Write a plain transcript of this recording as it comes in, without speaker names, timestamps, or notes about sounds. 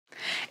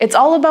It's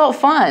all about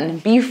fun.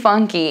 Be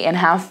funky and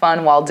have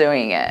fun while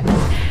doing it.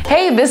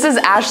 Hey, this is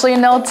Ashley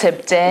and Nell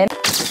Tipton.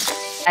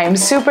 I am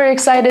super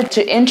excited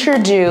to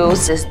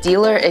introduce this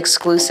dealer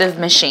exclusive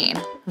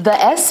machine. The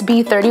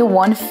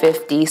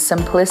SB3150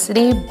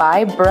 Simplicity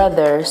by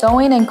Brother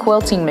sewing and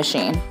quilting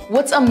machine.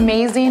 What's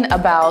amazing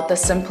about the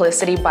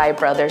Simplicity by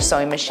Brother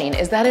sewing machine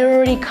is that it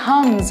already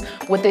comes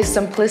with a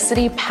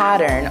simplicity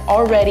pattern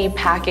already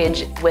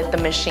packaged with the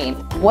machine.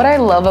 What I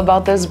love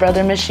about this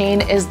Brother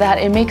machine is that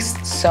it makes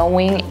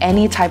sewing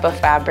any type of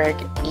fabric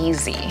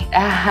easy. It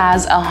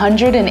has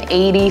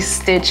 180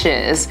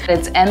 stitches.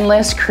 It's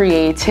endless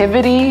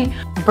creativity.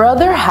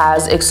 Brother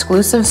has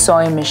exclusive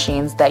sewing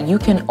machines that you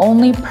can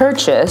only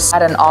purchase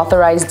at an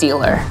authorized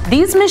dealer.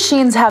 These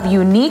machines have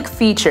unique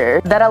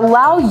features that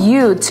allow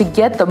you to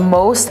get the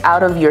most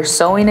out of your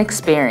sewing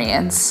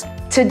experience.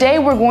 Today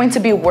we're going to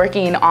be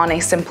working on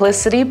a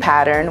simplicity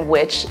pattern,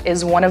 which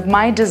is one of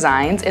my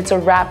designs. It's a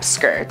wrap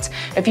skirt.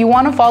 If you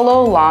want to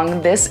follow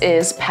along, this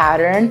is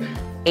pattern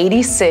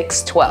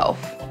 8612.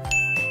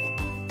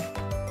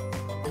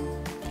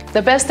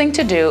 The best thing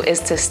to do is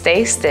to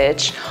stay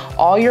stitch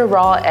all your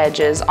raw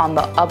edges on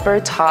the upper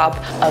top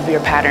of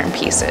your pattern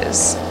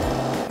pieces.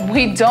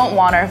 We don't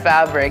want our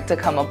fabric to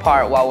come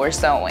apart while we're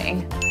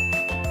sewing.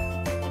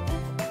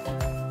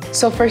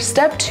 So for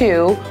step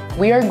 2,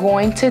 we are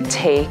going to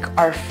take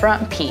our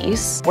front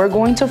piece, we're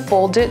going to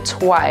fold it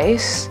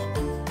twice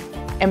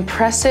and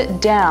press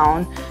it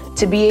down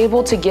to be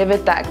able to give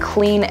it that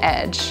clean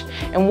edge.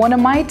 And one of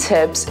my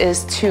tips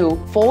is to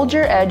fold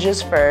your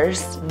edges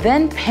first,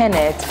 then pin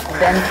it,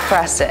 then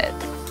press it.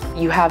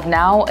 You have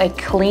now a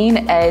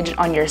clean edge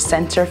on your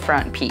center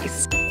front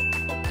piece.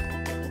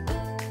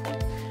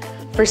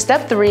 For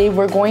step 3,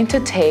 we're going to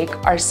take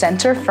our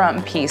center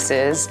front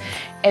pieces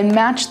and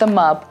match them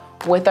up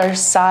with our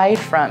side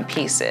front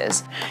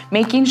pieces,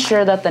 making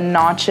sure that the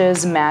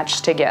notches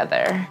match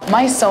together.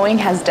 My sewing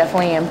has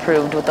definitely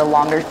improved with the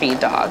longer feed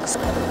dogs.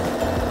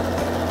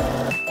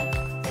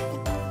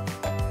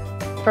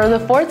 For the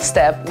 4th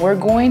step, we're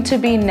going to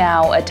be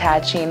now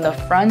attaching the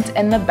front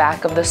and the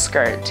back of the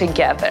skirt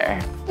together.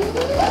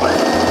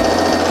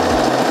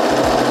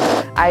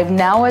 I've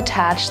now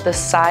attached the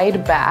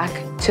side back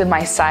to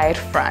my side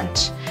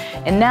front.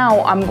 And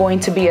now I'm going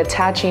to be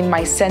attaching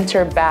my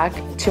center back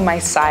to my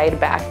side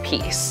back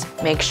piece.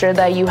 Make sure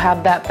that you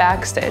have that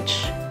back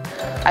stitch.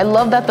 I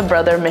love that the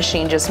Brother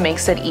machine just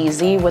makes it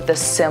easy with a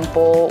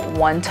simple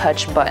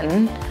one-touch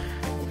button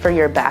for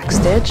your back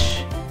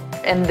stitch.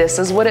 And this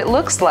is what it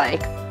looks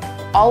like.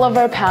 All of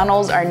our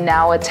panels are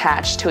now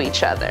attached to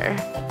each other.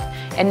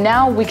 And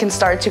now we can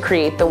start to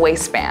create the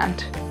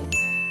waistband.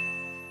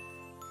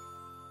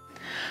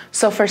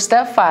 So for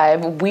step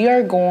 5, we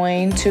are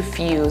going to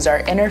fuse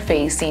our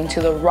interfacing to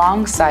the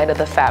wrong side of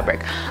the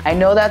fabric. I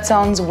know that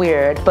sounds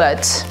weird,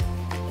 but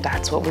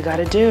that's what we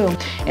gotta do.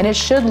 And it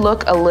should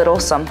look a little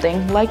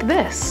something like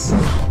this.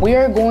 We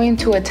are going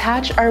to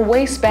attach our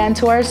waistband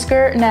to our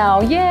skirt now,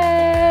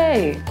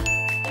 yay!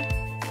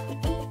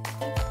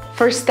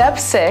 For step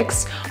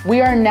 6,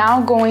 we are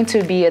now going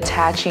to be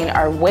attaching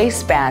our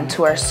waistband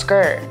to our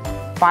skirt.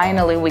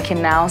 Finally, we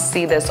can now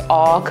see this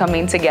all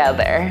coming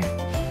together.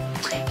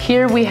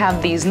 Here we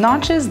have these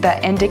notches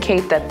that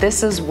indicate that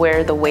this is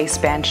where the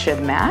waistband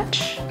should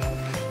match.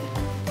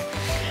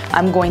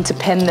 I'm going to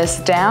pin this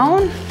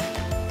down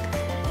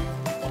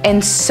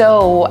and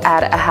sew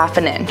at a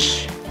 1/2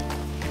 inch.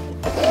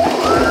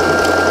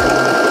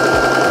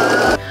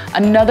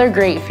 Another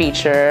great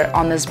feature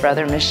on this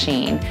Brother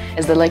machine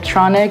is the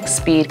electronic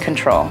speed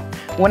control.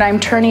 When I'm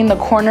turning the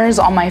corners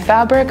on my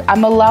fabric,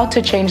 I'm allowed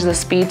to change the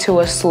speed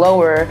to a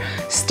slower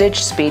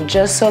stitch speed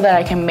just so that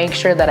I can make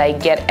sure that I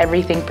get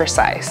everything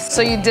precise.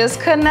 So you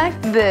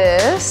disconnect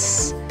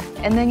this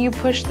and then you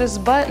push this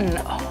button.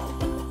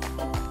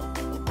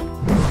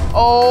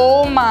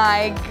 Oh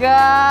my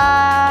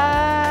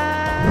God!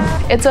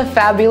 It's a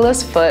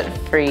fabulous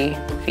foot-free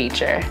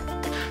feature.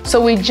 So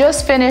we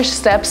just finished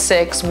step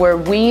 6 where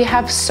we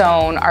have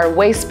sewn our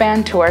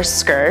waistband to our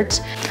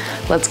skirt.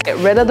 Let's get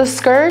rid of the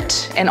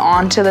skirt and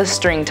onto the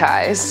string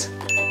ties.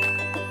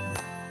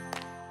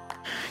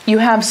 You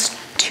have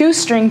 2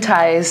 string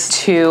ties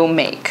to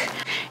make,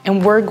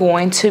 and we're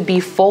going to be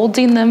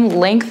folding them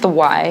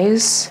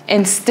lengthwise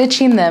and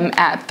stitching them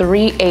at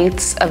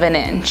 3/8 of an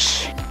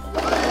inch.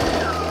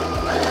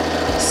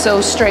 So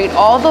straight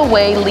all the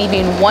way,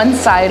 leaving one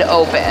side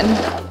open.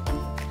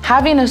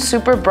 Having a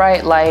super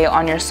bright light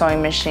on your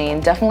sewing machine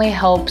definitely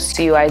helps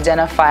you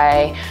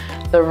identify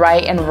the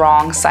right and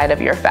wrong side of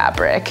your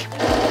fabric.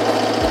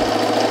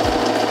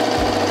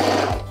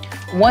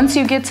 Once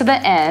you get to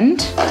the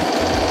end,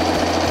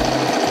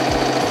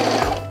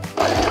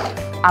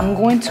 I'm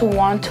going to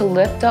want to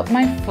lift up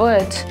my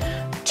foot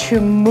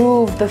to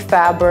move the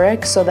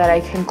fabric so that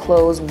I can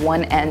close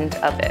one end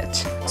of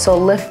it. So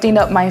lifting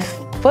up my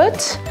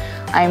foot,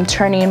 I'm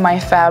turning my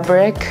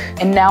fabric,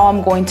 and now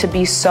I'm going to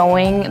be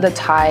sewing the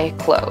tie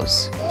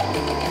close.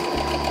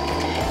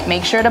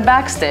 Make sure to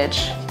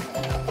backstitch.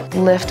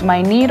 Lift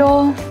my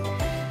needle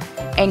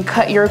and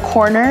cut your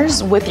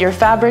corners with your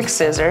fabric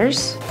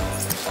scissors.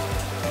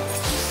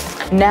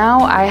 Now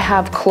I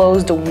have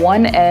closed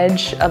one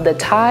edge of the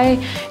tie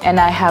and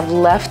I have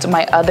left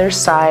my other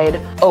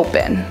side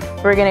open.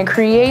 We're gonna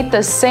create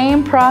the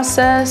same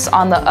process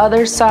on the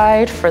other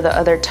side for the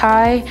other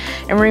tie.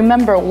 And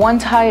remember, one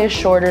tie is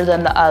shorter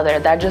than the other.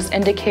 That just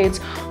indicates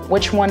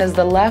which one is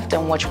the left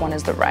and which one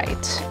is the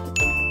right.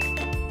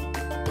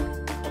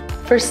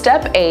 For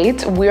step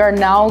 8, we are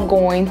now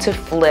going to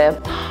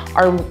flip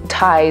our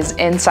ties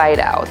inside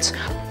out.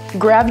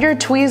 Grab your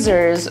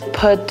tweezers,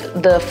 put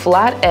the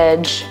flat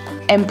edge,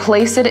 and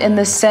place it in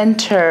the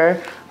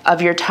center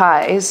of your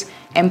ties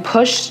and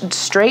push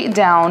straight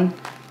down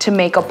to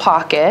make a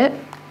pocket.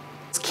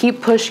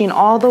 Keep pushing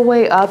all the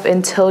way up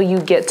until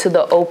you get to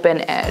the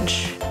open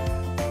edge.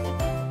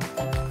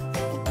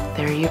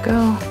 There you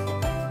go.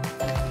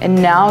 And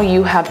now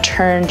you have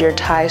turned your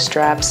tie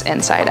straps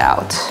inside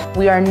out.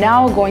 We are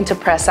now going to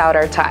press out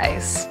our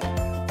ties.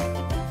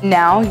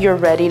 Now you're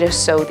ready to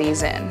sew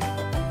these in.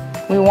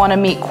 We want to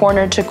meet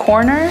corner to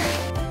corner,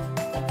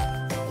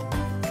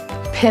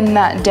 pin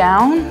that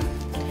down,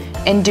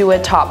 and do a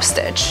top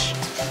stitch.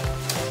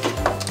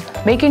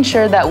 Making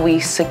sure that we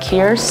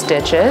secure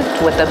stitch it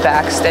with a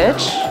back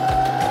stitch.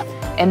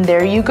 And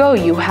there you go,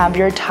 you have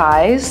your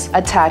ties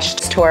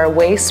attached to our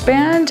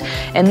waistband,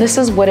 and this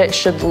is what it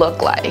should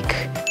look like.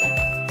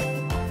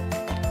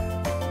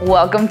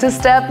 Welcome to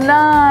step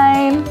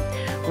 9.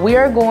 We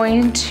are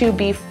going to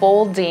be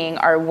folding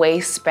our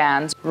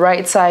waistbands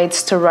right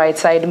sides to right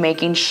side,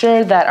 making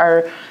sure that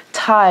our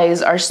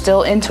ties are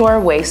still into our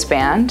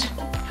waistband.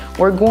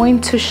 We're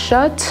going to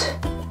shut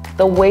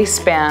the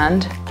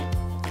waistband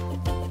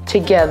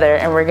together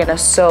and we're gonna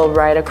sew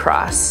right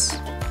across.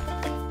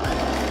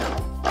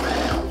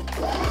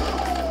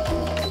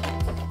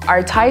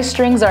 Our tie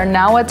strings are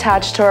now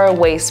attached to our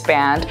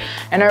waistband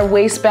and our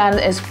waistband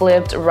is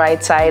flipped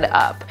right side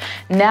up.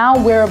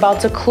 Now we're about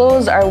to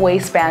close our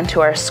waistband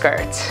to our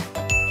skirt.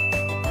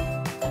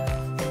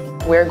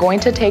 We're going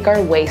to take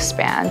our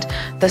waistband,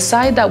 the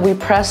side that we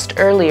pressed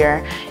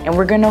earlier, and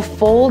we're gonna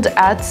fold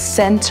at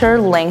center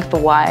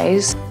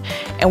lengthwise,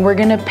 and we're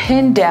gonna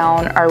pin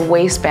down our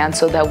waistband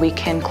so that we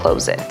can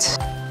close it.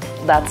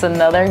 That's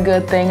another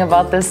good thing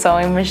about this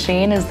sewing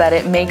machine is that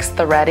it makes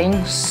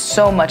threading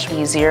so much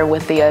easier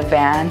with the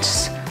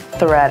advanced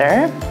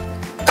threader.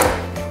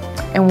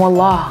 And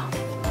voila,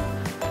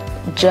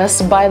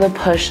 just by the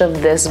push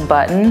of this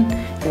button,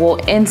 will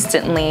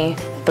instantly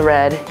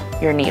thread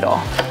your needle.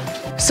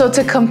 So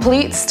to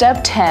complete step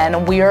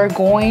 10, we are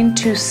going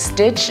to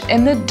stitch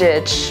in the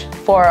ditch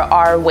for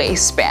our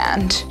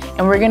waistband.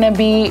 And we're gonna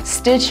be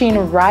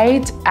stitching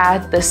right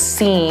at the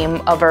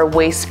seam of our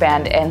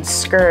waistband and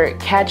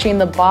skirt, catching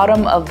the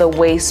bottom of the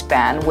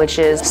waistband, which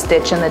is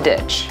stitch in the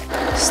ditch.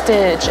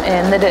 Stitch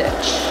in the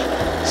ditch,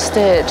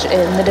 stitch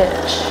in the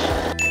ditch.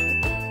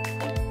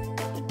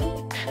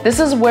 This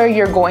is where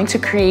you're going to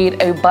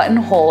create a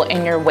buttonhole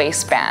in your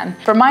waistband.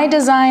 For my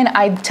design,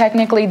 I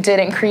technically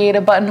didn't create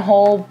a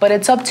buttonhole, but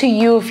it's up to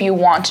you if you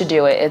want to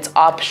do it. It's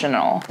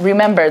optional.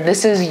 Remember,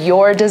 this is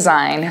your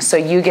design, so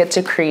you get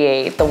to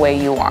create the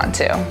way you want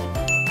to.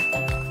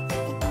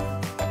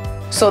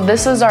 So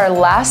this is our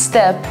last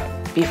step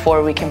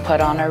before we can put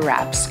on our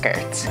wrap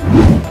skirt.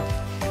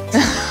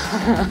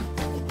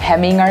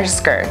 Hemming our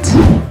skirt.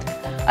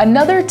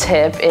 Another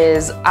tip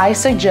is I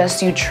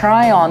suggest you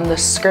try on the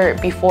skirt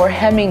before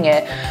hemming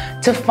it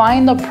to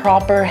find the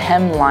proper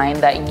hemline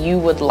that you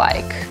would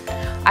like.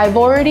 I've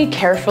already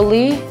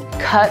carefully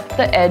cut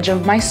the edge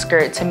of my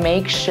skirt to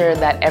make sure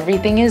that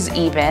everything is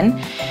even,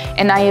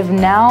 and I have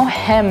now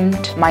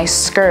hemmed my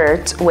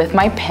skirt with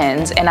my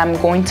pins, and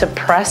I'm going to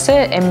press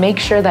it and make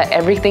sure that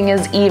everything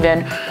is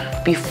even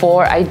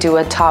before I do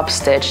a top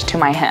stitch to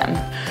my hem.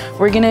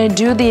 We're gonna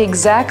do the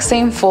exact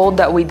same fold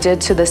that we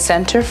did to the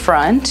center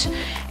front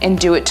and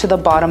do it to the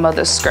bottom of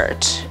the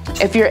skirt.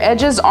 If your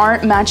edges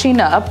aren't matching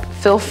up,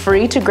 feel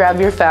free to grab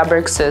your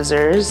fabric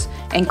scissors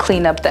and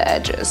clean up the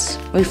edges.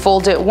 We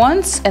fold it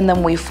once and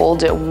then we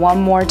fold it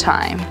one more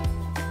time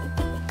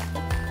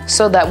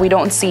so that we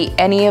don't see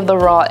any of the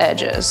raw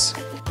edges.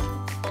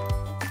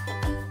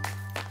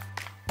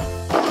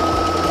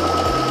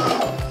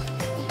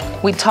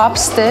 We top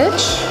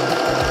stitch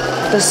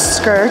the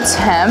skirt's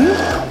hem.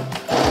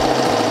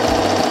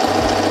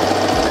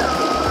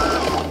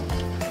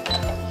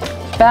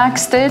 Back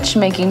stitch,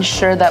 making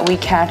sure that we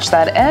catch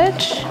that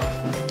edge.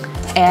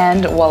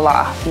 And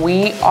voila,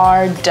 we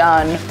are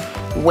done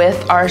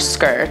with our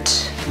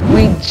skirt.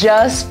 We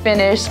just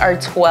finished our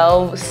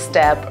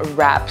 12-step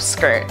wrap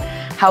skirt.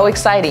 How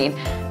exciting.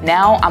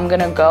 Now I'm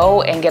gonna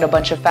go and get a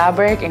bunch of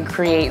fabric and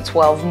create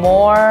 12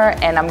 more,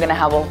 and I'm gonna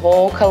have a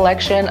whole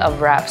collection of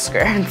wrap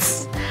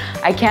skirts.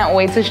 I can't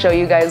wait to show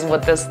you guys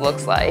what this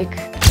looks like.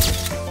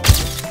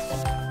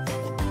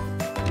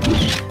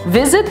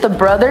 Visit the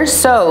Brother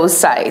Sew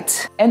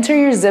site. Enter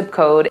your zip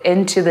code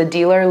into the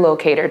dealer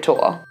locator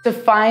tool to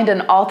find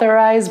an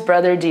authorized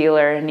Brother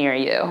dealer near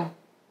you.